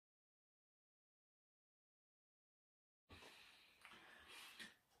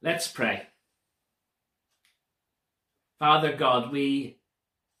Let's pray. Father God, we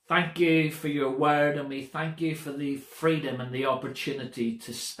thank you for your word, and we thank you for the freedom and the opportunity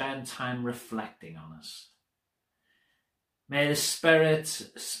to spend time reflecting on us. May the Spirit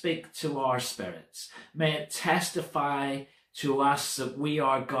speak to our spirits. May it testify to us that we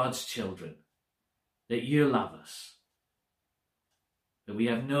are God's children, that you love us, that we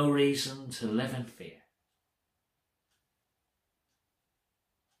have no reason to live in fear.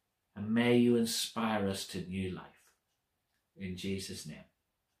 And may you inspire us to new life. In Jesus' name,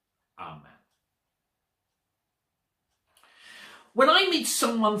 amen. When I meet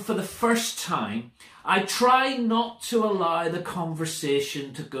someone for the first time, I try not to allow the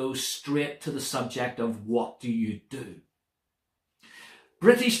conversation to go straight to the subject of what do you do.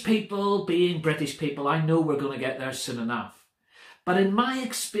 British people, being British people, I know we're going to get there soon enough. But in my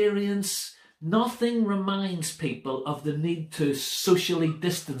experience, nothing reminds people of the need to socially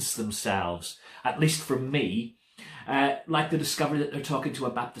distance themselves, at least from me, like the discovery that they're talking to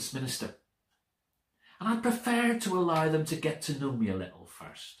a Baptist minister. And I prefer to allow them to get to know me a little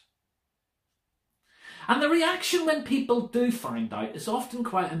first. And the reaction when people do find out is often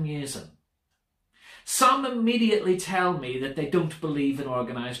quite amusing. Some immediately tell me that they don't believe in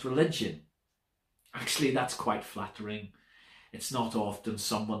organised religion. Actually, that's quite flattering. It's not often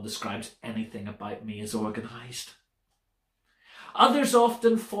someone describes anything about me as organised. Others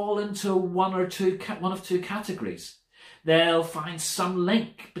often fall into one of two categories. They'll find some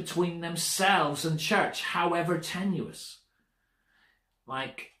link between themselves and church, however tenuous.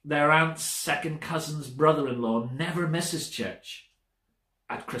 Like their aunt's second cousin's brother-in-law never misses church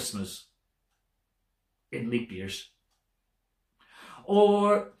at Christmas in leap years.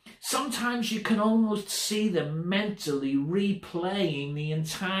 Or sometimes you can almost see them mentally replaying the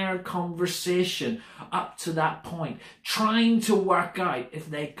entire conversation up to that point, trying to work out if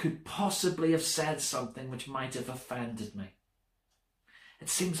they could possibly have said something which might have offended me. It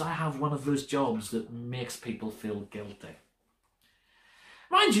seems I have one of those jobs that makes people feel guilty.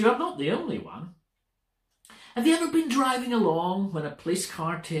 Mind you, I'm not the only one. Have you ever been driving along when a police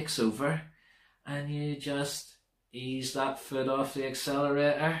car takes over and you just ease that foot off the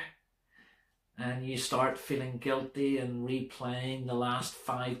accelerator and you start feeling guilty and replaying the last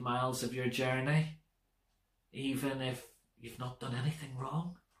 5 miles of your journey, even if you've not done anything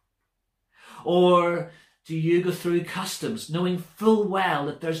wrong? Or do you go through customs knowing full well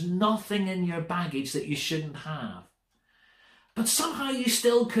that there's nothing in your baggage that you shouldn't have, but somehow you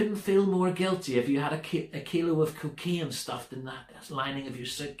still couldn't feel more guilty if you had a kilo of cocaine stuffed in that lining of your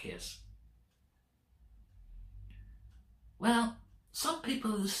suitcase? Well, some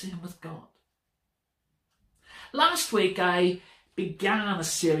people are the same with God. Last week I began a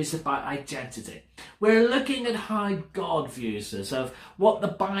series about identity. We're looking at how God views us, of what the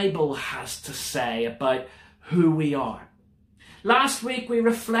Bible has to say about who we are. Last week we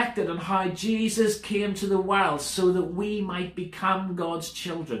reflected on how Jesus came to the world so that we might become God's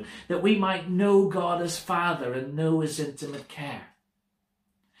children, that we might know God as Father and know his intimate care.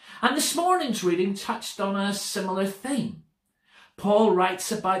 And this morning's reading touched on a similar theme. Paul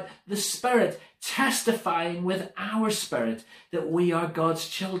writes about the Spirit testifying with our spirit that we are God's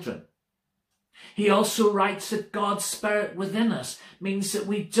children. He also writes that God's Spirit within us means that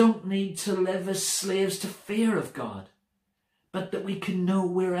we don't need to live as slaves to fear of God, but that we can know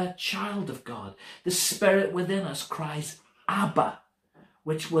we're a child of God. The Spirit within us cries, Abba,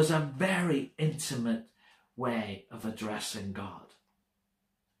 which was a very intimate way of addressing God.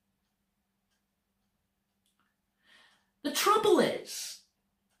 The trouble is,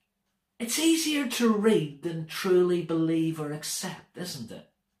 it's easier to read than truly believe or accept, isn't it?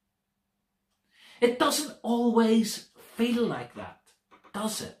 It doesn't always feel like that,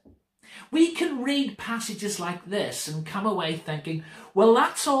 does it? We can read passages like this and come away thinking, well,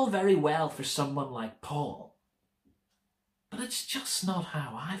 that's all very well for someone like Paul, but it's just not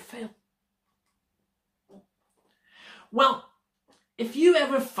how I feel. Well, if you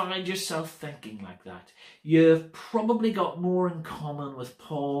ever find yourself thinking like that, you've probably got more in common with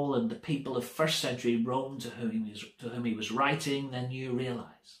Paul and the people of first century Rome to whom he was writing than you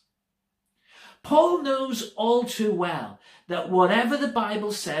realise. Paul knows all too well that whatever the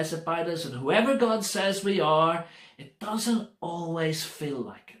Bible says about us and whoever God says we are, it doesn't always feel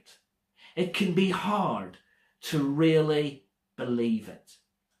like it. It can be hard to really believe it.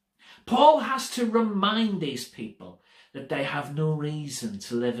 Paul has to remind these people that they have no reason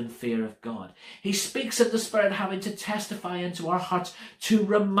to live in fear of God. He speaks of the Spirit having to testify into our hearts to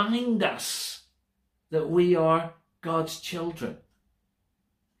remind us that we are God's children.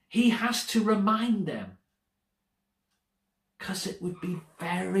 He has to remind them. because it would be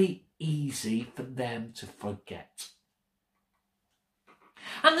very easy for them to forget.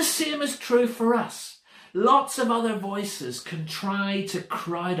 And the same is true for us. Lots of other voices can try to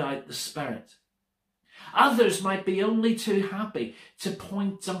crowd out the Spirit. Others might be only too happy to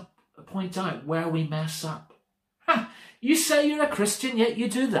point out where we mess up. You say you're a Christian, yet you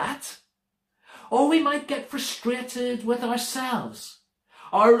do that? Or we might get frustrated with ourselves.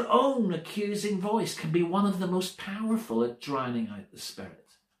 Our own accusing voice can be one of the most powerful at drowning out the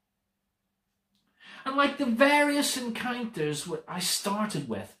Spirit. And like the various encounters I started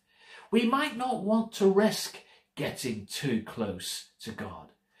with, we might not want to risk getting too close to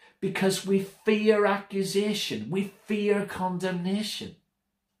God because we fear accusation, we fear condemnation.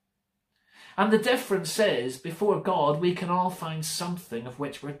 And the difference is, before God, we can all find something of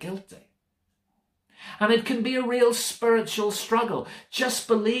which we're guilty. And it can be a real spiritual struggle, just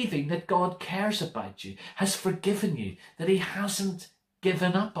believing that God cares about you, has forgiven you, that he hasn't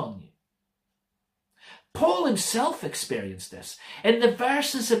given up on you. Paul himself experienced this. In the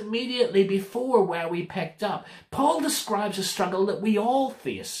verses immediately before where we picked up, Paul describes a struggle that we all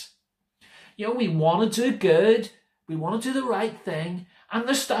face. We want to do good, we want to do the right thing, and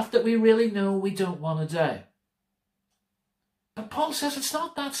there's stuff that we really know we don't want to do. But Paul says it's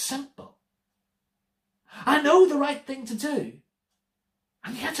not that simple. I know the right thing to do,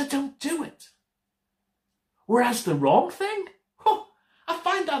 and yet I don't do it. Whereas the wrong thing, I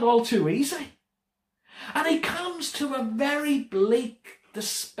find that all too easy. And he comes to a very bleak,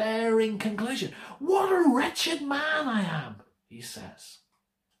 despairing conclusion. What a wretched man I am, he says.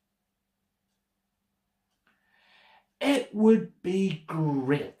 It would be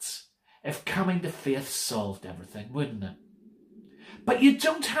great if coming to faith solved everything, wouldn't it? But you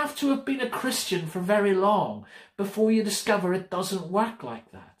don't have to have been a Christian for very long before you discover it doesn't work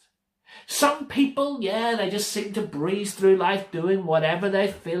like that. Some people, they just seem to breeze through life doing whatever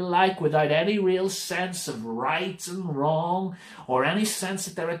they feel like without any real sense of right and wrong or any sense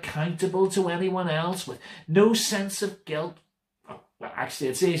that they're accountable to anyone else, with no sense of guilt. Well, actually,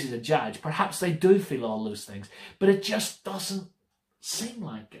 it's easy to judge. Perhaps they do feel all those things, but it just doesn't seem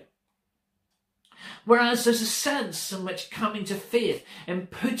like it. Whereas there's a sense in which coming to faith and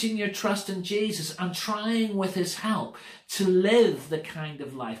putting your trust in Jesus and trying with his help to live the kind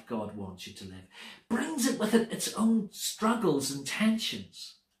of life God wants you to live brings it with it its own struggles and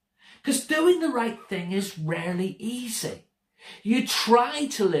tensions. Because doing the right thing is rarely easy. You try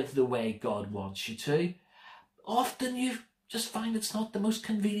to live the way God wants you to. Often you just find it's not the most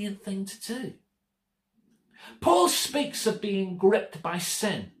convenient thing to do. Paul speaks of being gripped by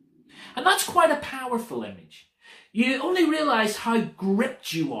sin. And that's quite a powerful image. You only realise how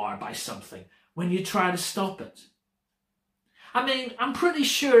gripped you are by something when you try to stop it. I mean, I'm pretty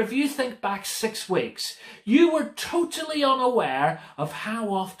sure if you think back 6 weeks, you were totally unaware of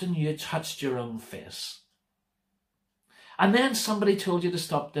how often you touched your own face. And then somebody told you to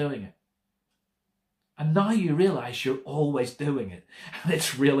stop doing it. And now you realise you're always doing it. And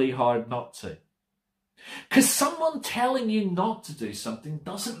it's really hard not to. Because someone telling you not to do something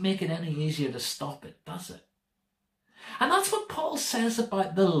doesn't make it any easier to stop it, does it? And that's what Paul says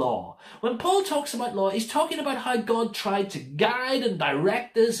about the law. When Paul talks about law, he's talking about how God tried to guide and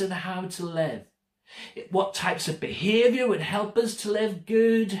direct us in how to live. What types of behaviour would help us to live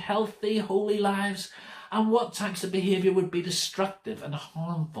good, healthy, holy lives, and what types of behaviour would be destructive and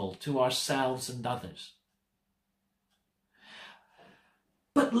harmful to ourselves and others.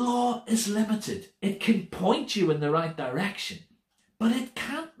 But law is limited. It can point you in the right direction, but it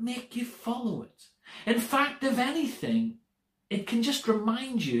can't make you follow it. In fact, if anything, it can just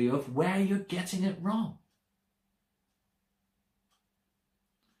remind you of where you're getting it wrong.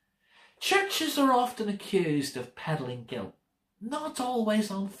 Churches are often accused of peddling guilt, not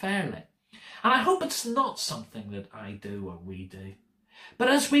always unfairly. And I hope it's not something that I do or we do. But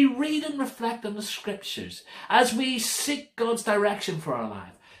as we read and reflect on the scriptures, as we seek God's direction for our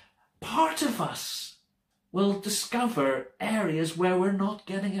life, part of us will discover areas where we're not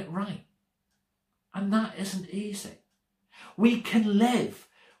getting it right. And that isn't easy. We can live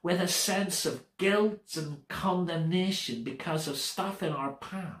with a sense of guilt and condemnation because of stuff in our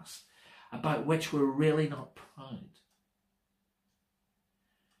past about which we're really not proud.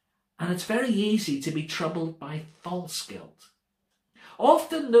 And it's very easy to be troubled by false guilt.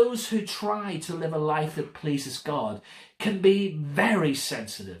 Often those who try to live a life that pleases God can be very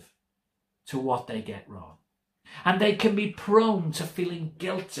sensitive to what they get wrong. And they can be prone to feeling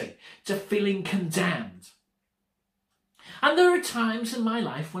guilty, to feeling condemned. And there are times in my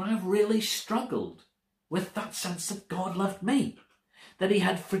life when I've really struggled with that sense that God loved me, that he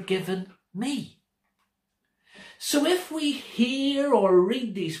had forgiven me. So if we hear or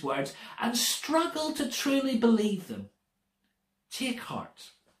read these words and struggle to truly believe them, take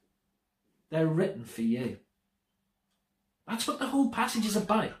heart. They're written for you. That's what the whole passage is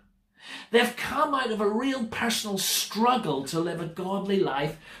about. They've come out of a real personal struggle to live a godly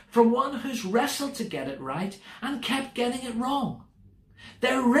life from one who's wrestled to get it right and kept getting it wrong.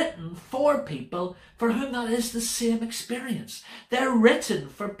 They're written for people for whom that is the same experience. They're written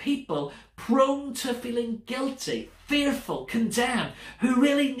for people prone to feeling guilty, fearful, condemned, who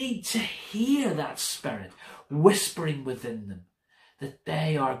really need to hear that Spirit whispering within them that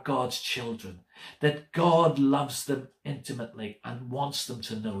they are God's children, that God loves them intimately and wants them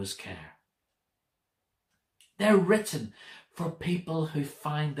to know his care. They're written for people who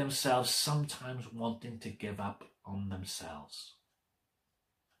find themselves sometimes wanting to give up on themselves.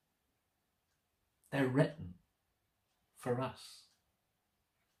 They're written for us.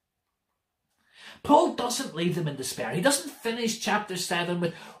 Paul doesn't leave them in despair. He doesn't finish chapter 7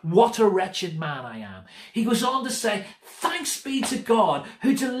 with, "What a wretched man I am." He goes on to say, "Thanks be to God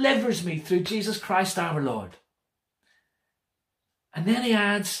who delivers me through Jesus Christ our Lord." And then he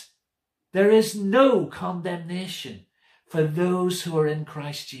adds, "There is no condemnation for those who are in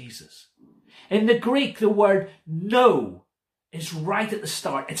Christ Jesus." In the Greek, the word "no" is right at the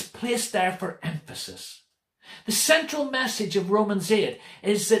start. It's placed there for emphasis. The central message of Romans 8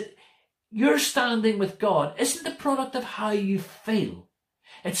 is that your standing with God isn't the product of how you feel.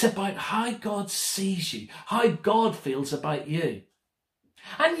 It's about how God sees you, how God feels about you.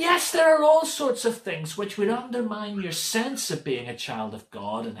 And yes, there are all sorts of things which would undermine your sense of being a child of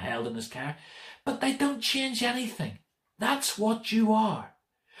God and held in his care, but they don't change anything. That's what you are.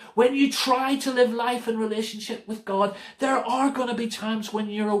 When you try to live life in relationship with God, there are going to be times when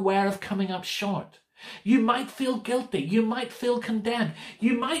you're aware of coming up short. You might feel guilty. You might feel condemned.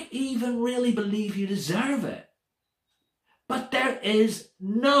 You might even really believe you deserve it. But there is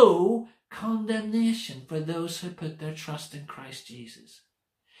no condemnation for those who put their trust in Christ Jesus.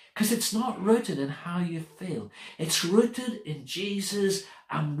 Because it's not rooted in how you feel. It's rooted in Jesus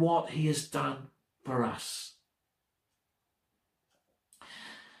and what he has done for us.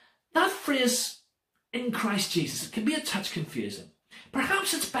 That phrase, "in Christ Jesus," can be a touch confusing.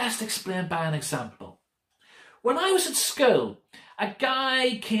 Perhaps it's best explained by an example. When I was at school, a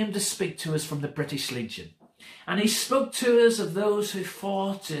guy came to speak to us from the British Legion. And he spoke to us of those who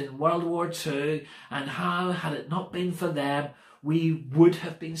fought in World War II and how, had it not been for them, we would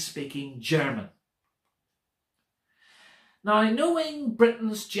have been speaking German. Now, knowing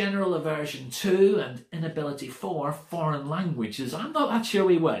Britain's general aversion to and inability for foreign languages, I'm not that sure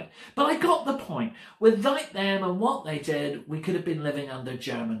we would. But I got the point. Without them and what they did, we could have been living under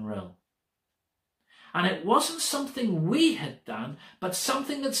German rule. And it wasn't something we had done, but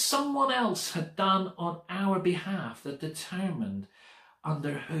something that someone else had done on our behalf that determined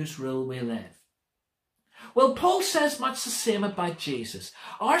under whose rule we live. Well, Paul says much the same about Jesus.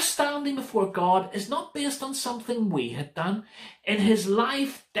 Our standing before God is not based on something we had done. In his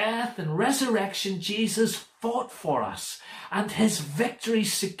life, death and resurrection, Jesus fought for us. And his victory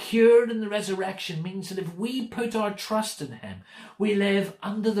secured in the resurrection means that if we put our trust in him, we live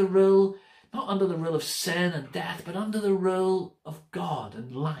under the rule, not under the rule of sin and death, but under the rule of God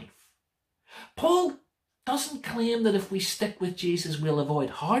and life. Paul doesn't claim that if we stick with Jesus we'll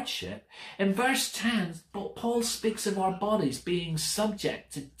avoid hardship. In verse 10, Paul speaks of our bodies being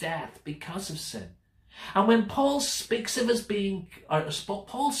subject to death because of sin. And when Paul speaks of being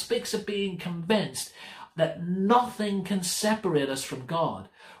convinced that nothing can separate us from God,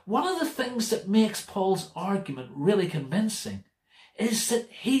 one of the things that makes Paul's argument really convincing is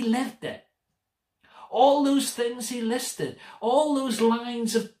that he lived it. All those things he listed, all those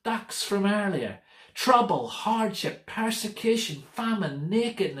lines of ducks from earlier, trouble, hardship, persecution, famine,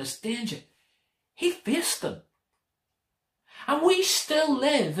 nakedness, danger. He faced them. And we still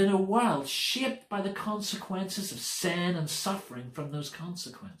live in a world shaped by the consequences of sin and suffering from those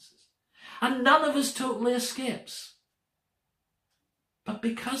consequences. And none of us totally escapes. But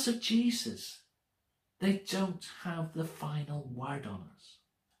because of Jesus, they don't have the final word on us.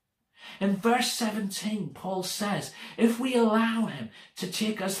 In verse 17, Paul says, if we allow him to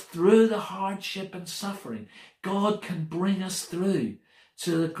take us through the hardship and suffering, God can bring us through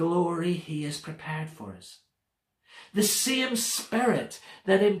to the glory he has prepared for us. The same Spirit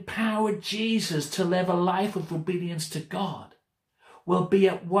that empowered Jesus to live a life of obedience to God will be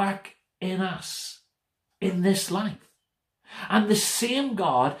at work in us in this life. And the same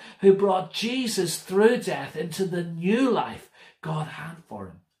God who brought Jesus through death into the new life God had for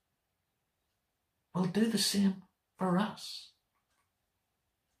him will do the same for us.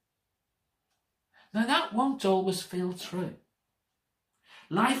 Now that won't always feel true.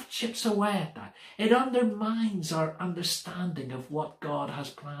 Life chips away at that. It undermines our understanding of what God has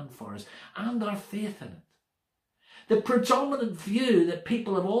planned for us and our faith in it. The predominant view that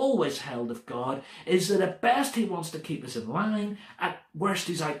people have always held of God is that at best he wants to keep us in line, at worst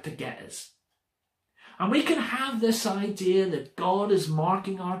he's out to get us. And we can have this idea that God is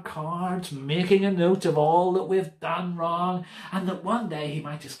marking our cards, making a note of all that we've done wrong, and that one day he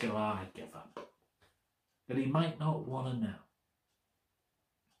might just go, I give up. That he might not want to know.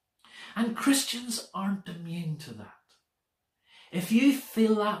 And Christians aren't immune to that. If you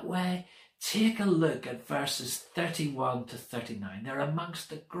feel that way, take a look at verses 31 to 39. They're amongst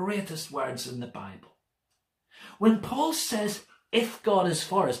the greatest words in the Bible. When Paul says, if God is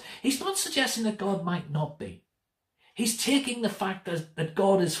for us, he's not suggesting that God might not be. He's taking the fact that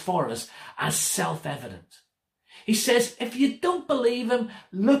God is for us as self-evident. He says, if you don't believe him,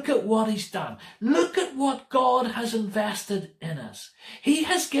 look at what he's done. Look at what God has invested in us. He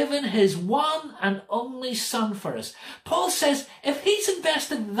has given his one and only Son for us. Paul says, if he's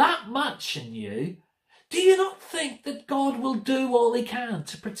invested that much in you, do you not think that God will do all he can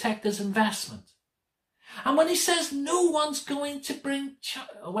to protect his investment? And when he says no one's going to bring,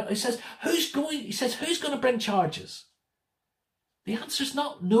 he says, who's going to bring charges? The answer is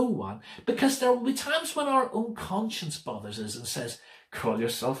not no one, because there will be times when our own conscience bothers us and says, call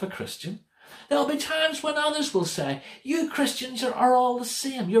yourself a Christian. There will be times when others will say, you Christians are all the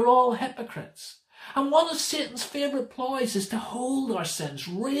same, you're all hypocrites. And one of Satan's favourite ploys is to hold our sins,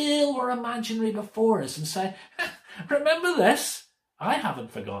 real or imaginary, before us and say, remember this? I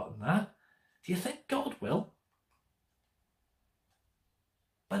haven't forgotten that. Do you think God will?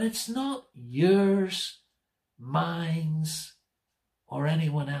 But it's not yours, mine's, or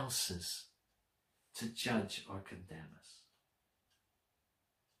anyone else's to judge or condemn us.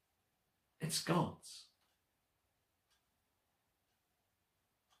 It's God's.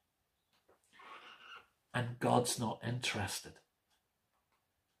 And God's not interested.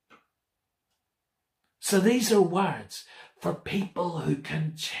 So these are words for people who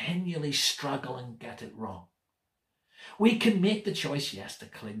continually struggle and get it wrong. We can make the choice, yes, to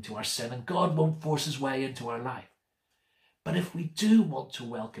cling to our sin, and God won't force his way into our life. But if we do want to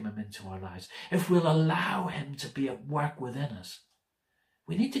welcome him into our lives, if we'll allow him to be at work within us,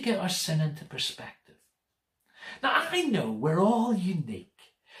 we need to get our sin into perspective. Now, I know we're all unique,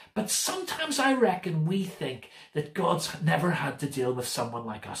 but sometimes I reckon we think that God's never had to deal with someone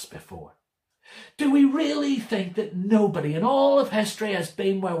like us before. Do we really think that nobody in all of history has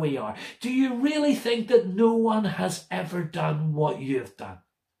been where we are? Do you really think that no one has ever done what you've done?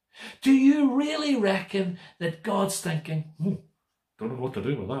 Do you really reckon that God's thinking, don't know what to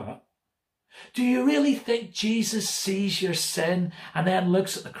do with that? Do you really think Jesus sees your sin and then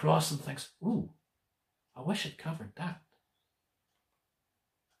looks at the cross and thinks, ooh, I wish it covered that?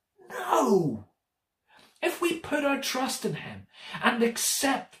 No! If we put our trust in him and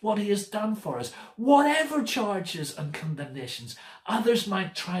accept what he has done for us, whatever charges and condemnations others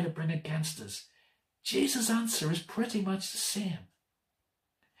might try to bring against us, Jesus' answer is pretty much the same.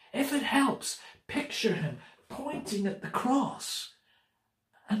 If it helps, picture him pointing at the cross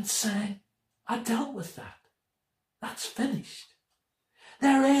and saying, I dealt with that. That's finished.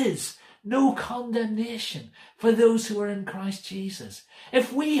 There is no condemnation for those who are in Christ Jesus.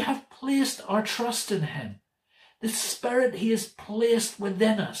 If we have placed our trust in him, the Spirit he has placed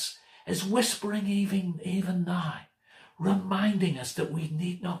within us is whispering even now, reminding us that we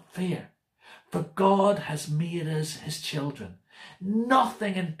need not fear, for God has made us his children.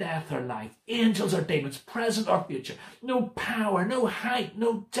 Nothing in death or life, angels or demons, present or future, no power, no height,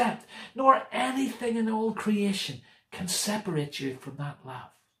 no depth, nor anything in all creation can separate you from that love.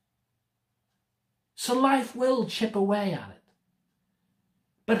 So life will chip away at it.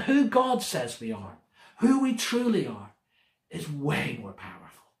 But who God says we are, who we truly are, is way more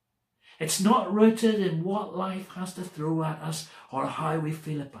powerful. It's not rooted in what life has to throw at us or how we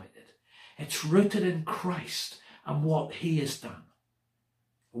feel about it. It's rooted in Christ and what he has done.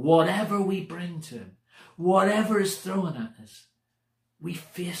 Whatever we bring to him, whatever is thrown at us, we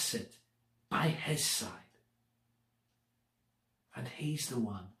face it by his side. And he's the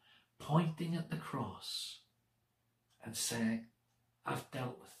one pointing at the cross and saying, I've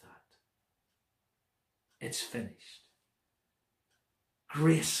dealt with that. It's finished.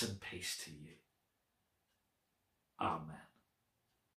 Grace and peace to you. Amen.